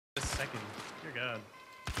A second. Dear God.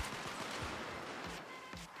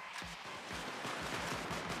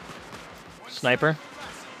 Sniper.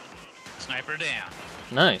 Sniper down.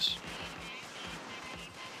 Nice.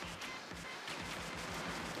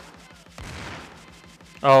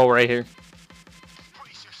 Oh, right here.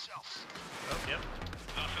 Oh, yep.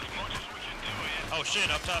 Oh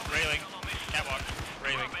shit, up top, railing. Catwalk,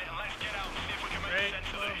 railing. Great.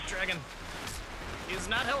 Oh, dragon. He's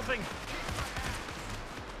not helping.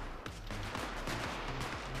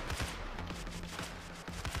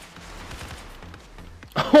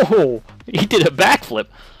 Oh, he did a backflip.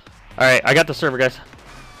 All right, I got the server, guys.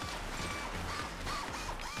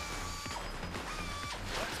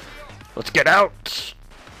 Let's get out.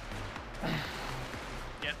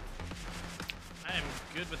 Yep. I am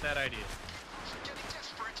good with that idea.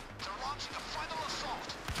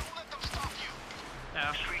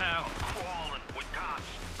 Ow, ow.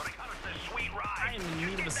 I am in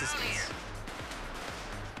need of assistance.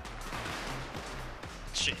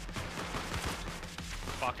 Shit.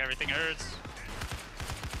 Fuck, everything hurts.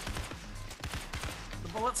 The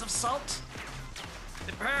bullets of salt.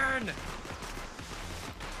 They burn.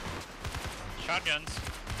 Shotguns.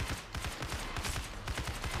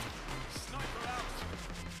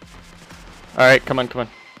 All right, come on, come on.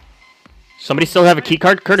 Somebody still have a key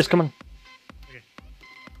card? Curtis, come on. Okay.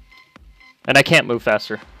 And I can't move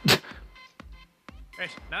faster.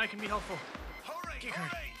 Right, now I can be helpful. Key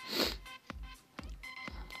card.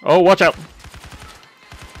 Oh, watch out.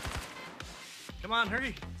 Come on,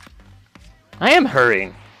 hurry. I am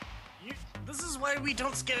hurrying. This is why we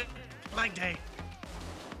don't skip leg day.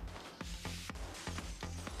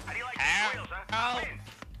 How do you like Ow. these wheels, huh? Ow.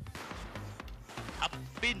 Up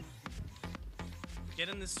in. Get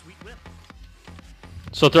in this sweet whip.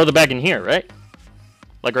 So throw the bag in here, right?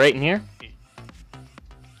 Like right in here?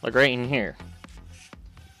 Like right in here.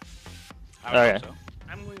 I would Okay. hope so.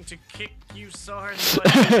 I'm going to kick you so hard in the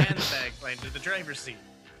butt you handbag right into the driver's seat.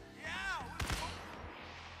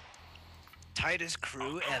 Tightest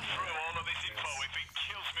crew ever. All of this info if it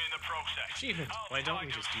kills me in the process. Achievement. Why don't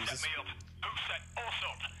we just use this?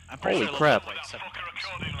 I'm pretty Holy sure crap. Like 7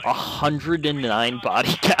 times. 109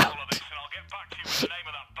 body count.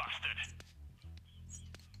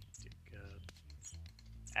 Dear God.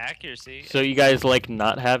 Accuracy. So you guys like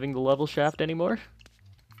not having the level shaft anymore?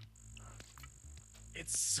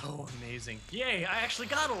 It's so amazing. Yay, I actually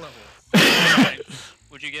got a level. Ryan,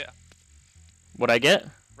 what'd you get? What'd I get?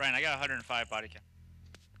 Ryan, I got 105 body count.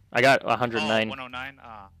 I got Oh, 109. 109?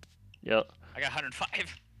 Yep. I got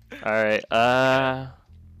 105. Alright, Ah,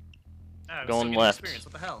 I'm Going still getting left. Experience.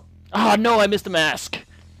 What the hell? Oh no, I missed a mask.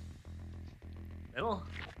 Middle?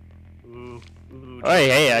 Ooh. Ooh. Oh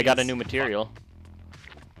hey, I got a please. new material.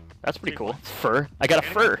 That's pretty cool. It's fur. I got a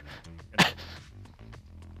fur.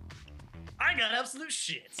 I got absolute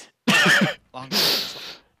shit. Long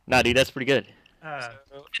Nah, dude, that's pretty good.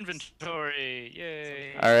 Inventory,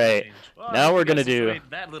 yay. Alright, Well, now if we're you gonna guys do... enjoyed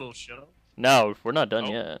that little show. No, we're not done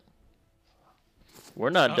Oh. yet. We're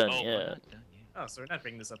not done we're yet. not done yet. Oh, so we're not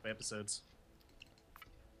breaking this up by episodes.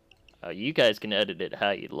 You guys can edit it how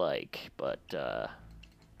you like, but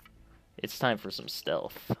it's time for some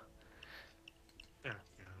stealth. Oh, God.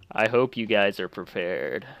 I hope you guys are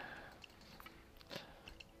prepared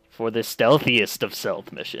for the stealthiest of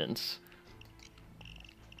stealth missions.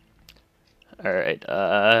 Alright,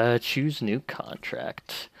 choose new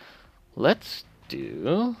contract. Let's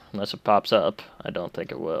do, unless it pops up, I don't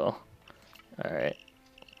think it will. Alright.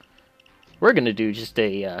 We're gonna do just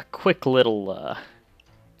a quick little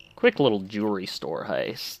jewelry store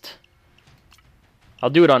heist. I'll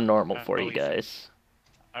do it on normal for you guys.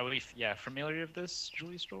 Are we, familiar with this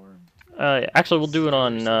jewelry store? Actually, we'll do it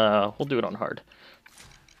on hard.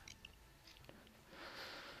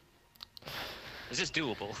 Is this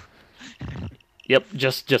doable? Yep,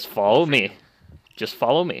 just follow me. Just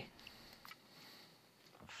follow me.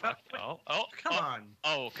 Fuck. Come on.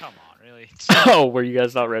 Oh, come on, really? Oh, were you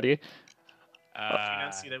guys not ready? Did you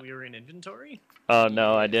not see that we were in inventory? Oh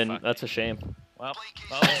no, I didn't. fuck. That's a shame. Well,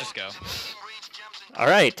 let's just go. All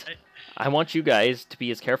right. I want you guys to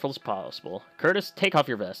be as careful as possible. Curtis, take off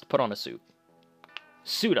your vest. Put on a suit.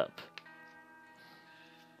 Suit up.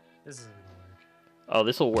 This isn't gonna work. Oh,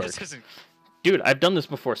 this will work. This isn't... Dude, I've done this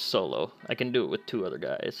before solo. I can do it with 2 other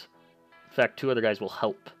guys. In fact, 2 other guys will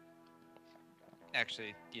help.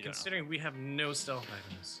 Actually, you don't know. Considering we have no stealth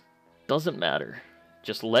items. Doesn't matter.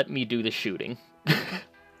 Just let me do the shooting.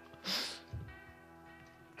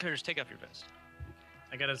 Curtis, take off your vest.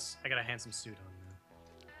 I got a handsome suit on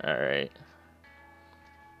now. Alright.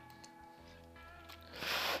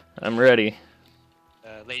 I'm ready.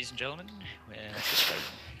 Ladies and gentlemen, let's get started.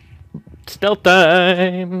 Stealth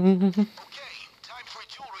time. Okay, time for a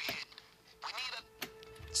jewelry hit. We need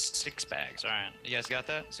a 6 bags. All right. You guys got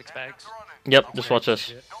that? 6 bags. Yep, just watch this.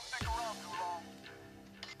 Shit. Don't stick around too long.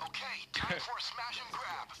 Okay, time for a smash and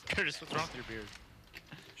grab. Curtis, what's wrong with your beard?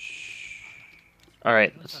 All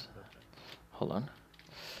right, let's hold on.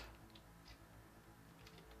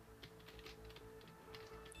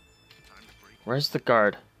 Where's the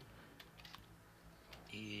guard?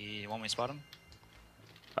 You want me to spot him?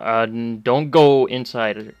 Don't go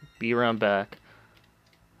inside. Be around back.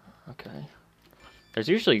 Okay. There's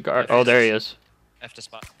usually a guard. Oh, there he is. F to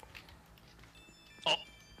spot. Oh.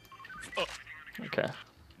 Oh. Okay.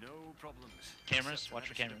 No problems. Cameras. Watch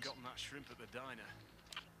your cameras. Gotten that shrimp at the diner.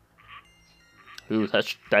 Ooh,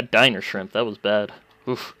 that diner shrimp. That was bad.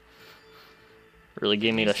 Oof. Really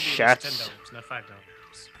gave me the shots. $10, not $5.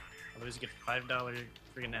 Otherwise, you get $5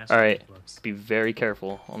 freaking ass. All right. Gloves. Be very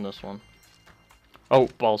careful on this one. Oh,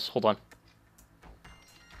 balls. Hold on.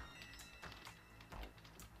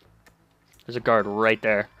 There's a guard right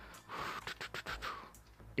there.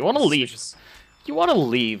 You want to leave? Suspicious. You want to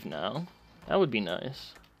leave now? That would be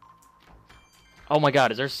nice. Oh my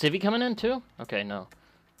God, is there a civvy coming in too? Okay, no. All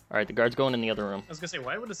right, the guard's going in the other room. I was gonna say,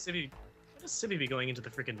 why would a civvy be going into the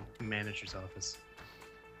freaking manager's office?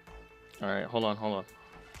 All right, hold on, hold on.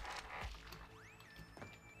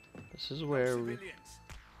 This is where we.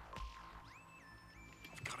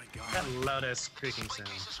 That loud ass creaking sound.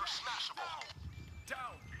 Pieces are smashable.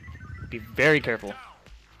 Down. Be very careful.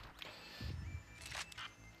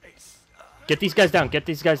 Get these guys down. Get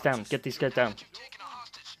these guys down. Get these guys down. You've taken a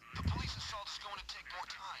hostage. The police assault is going to take more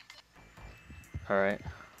time. All right.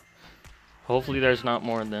 Hopefully there's not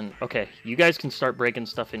more than. Okay, you guys can start breaking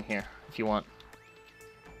stuff in here if you want.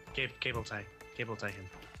 Cable tie him.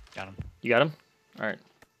 Got him. You got him? All right.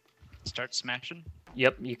 Start smashing.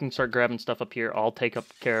 Yep, you can start grabbing stuff up here. I'll take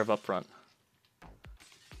care of up front.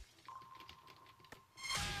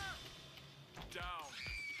 Down.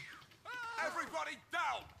 Everybody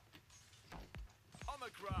down. On the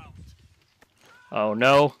ground. Oh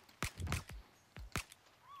no.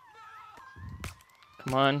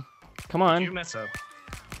 Come on. Come on. You mess up.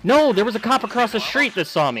 No, there was a cop across the street that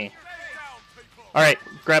saw me. All right,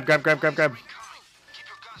 grab. Keep your guns up.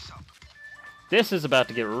 This is about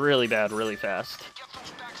to get really bad really fast. Get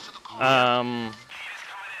those bags to the car.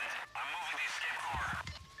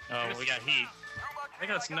 Oh, we got heat. I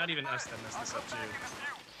think it's not even us that messed this up too.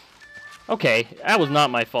 Okay, that was not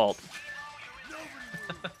my fault.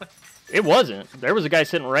 It wasn't. There was a guy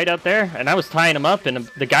sitting right out there, and I was tying him up, and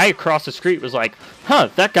the guy across the street was like, huh,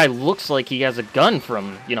 that guy looks like he has a gun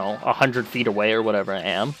from, 100 feet away or whatever I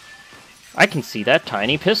am. I can see that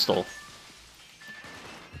tiny pistol.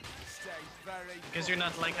 Because you're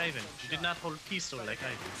not like Ivan. You did not hold pistol like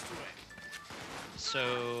Ivan.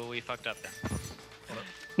 So we fucked up then.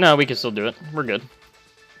 No, we can still do it. We're good.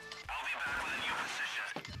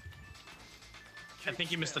 I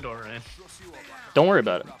think you missed the door, Ryan. Don't worry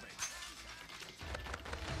about it.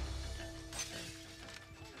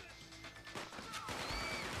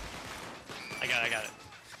 I got it.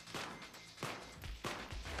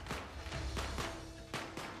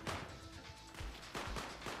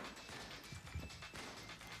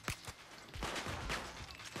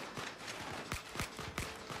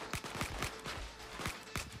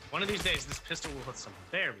 One of these days, this pistol will hit someone.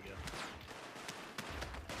 There we go.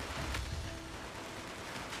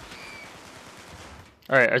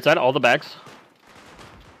 All right, is that all the bags?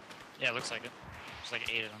 Yeah, it looks like it. There's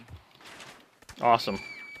like 8 of them. Awesome.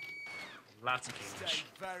 Lots of cash.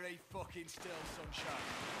 Very fucking still, sunshine.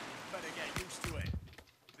 Better get used to it.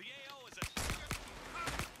 The AO is a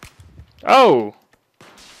Oh!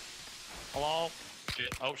 Hello?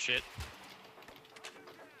 Shit. Oh, shit.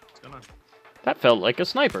 What's going on? That felt like a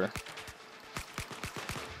sniper.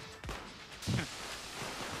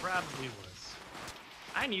 Probably was.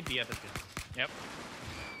 I need the other gun. Yep.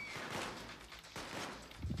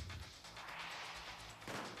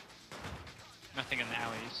 Nothing in the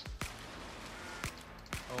alleys.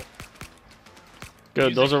 Oh.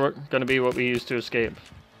 Good, those are going to be what we use to escape.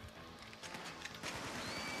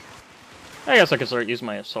 I guess I can start using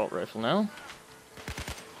my assault rifle now.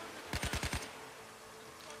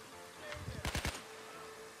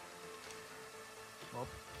 Well,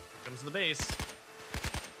 comes to the base.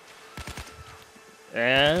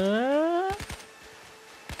 And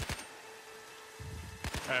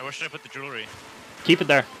Alright, where should I put the jewelry? keep it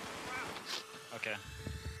there. Okay.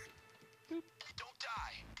 Don't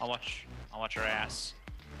die. I'll watch her ass.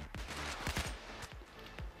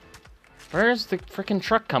 Where's the freaking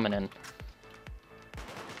truck coming in?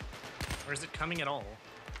 Or is it coming at all?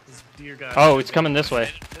 This dear God. Oh, it's coming this way.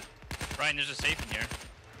 Ryan, Ryan, there's a safe in here.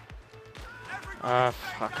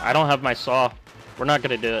 Fuck. I don't have my saw. We're not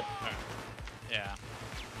gonna do it. Yeah.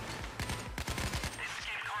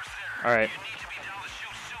 Alright.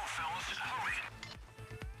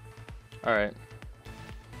 Alright.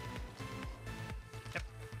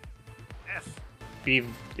 F. Be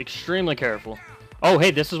extremely careful. Oh,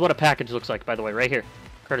 hey, this is what a package looks like, by the way, right here.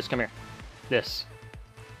 Curtis, come here. This.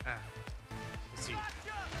 Let's see.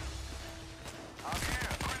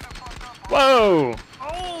 Whoa!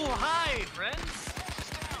 Oh, hi, friends.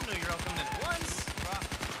 I didn't know you're all coming at once.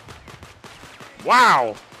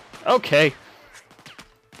 Wow! Okay.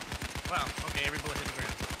 Wow. Okay, every bullet hit the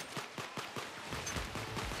ground.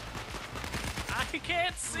 I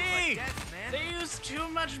can't see. They use too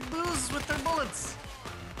much booze with their bullets.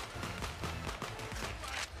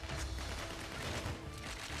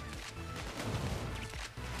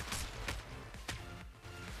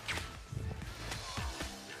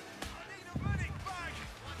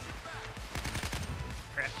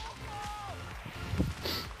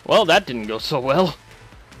 Well, that didn't go so well.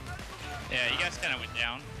 Yeah, you guys kind of went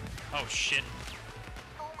down. Oh shit.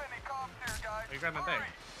 Oh, you grabbed my bag.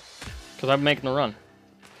 Because I'm making a run.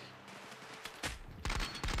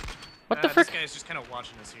 What the frick? This guy's just kind of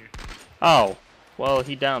watching us here. Oh. Well,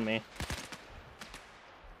 he downed me.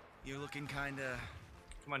 You're looking kinda...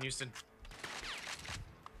 Come on, Houston.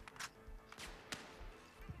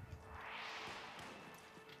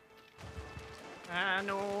 I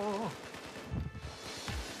know.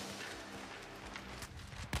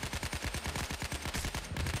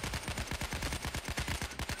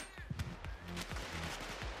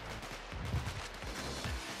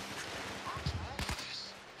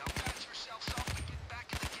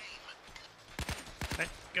 Right,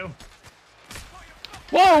 go.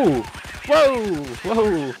 Whoa! Whoa!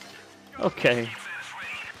 Whoa! Okay.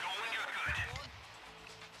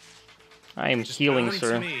 I am healing, throw them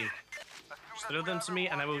sir. to me. Just throw them to me,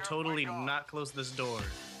 and I will totally not close this door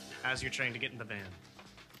as you're trying to get in the van.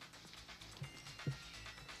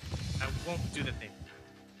 I won't do the thing.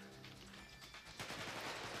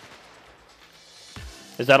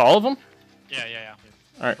 Is that all of them? Yeah, yeah, yeah.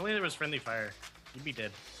 Alright. If only there was friendly fire, you'd be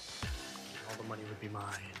dead. All the money would be mine.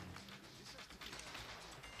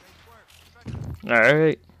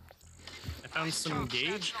 Alright. I found some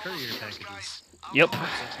Gauge courier packages. Yep.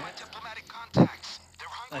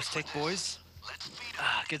 Nice take, boys.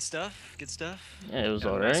 Ah, good stuff. Good stuff. Yeah, it was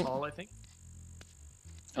Got a nice alright. haul, I think.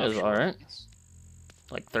 It was alright.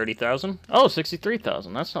 Like 30,000? Oh,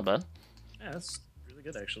 63,000. That's not bad. Yeah, that's really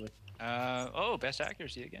good, actually. Oh, best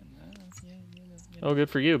accuracy again. Yeah. Oh, good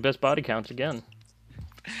for you. Best body counts again.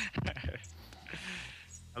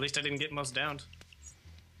 At least I didn't get most downed.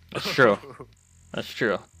 That's true. That's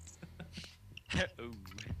true. Ooh.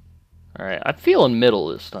 Alright, I'm feeling middle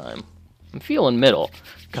this time. I'm feeling middle.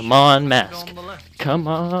 Come on, Go mask. on the left. Come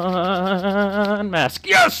on, mask.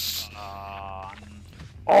 Yes!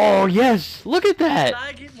 Oh, yes! Look at that!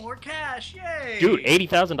 I get more cash, yay! Dude,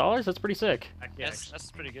 $80,000? That's pretty sick. Yeah,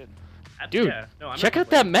 That's pretty good. Dude, yeah. No, I'm check not out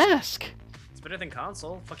that complaining. mask! It's better than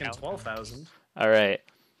console. Fucking 12,000. Alright.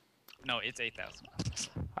 No, it's 8,000.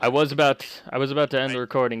 I was about to end the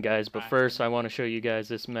recording, guys, but first I want to show you guys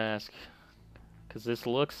this mask. Because this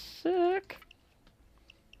looks sick.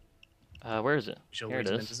 Where is it? Show Here it words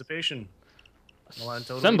of is. anticipation. Well, I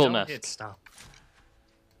totally Symbol don't mask. hit stop.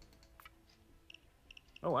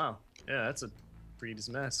 Oh wow, yeah, that's a pretty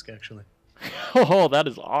decent mask actually. Oh, that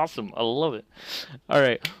is awesome. I love it.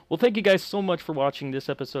 Alright, well thank you guys so much for watching this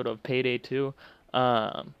episode of Payday 2.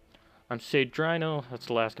 I'm Sage Drino, that's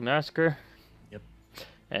AlaskaMassacre. Yep.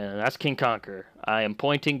 And that's King Conqueror. I am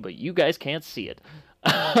pointing, but you guys can't see it.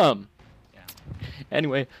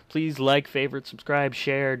 Anyway, please like, favorite, subscribe,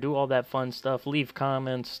 share, do all that fun stuff. Leave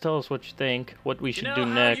comments. Tell us what you think, what we should do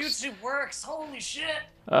next. YouTube works? Holy shit!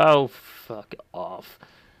 Oh, fuck off.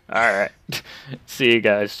 Alright. See you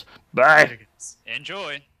guys. Bye.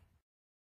 Enjoy.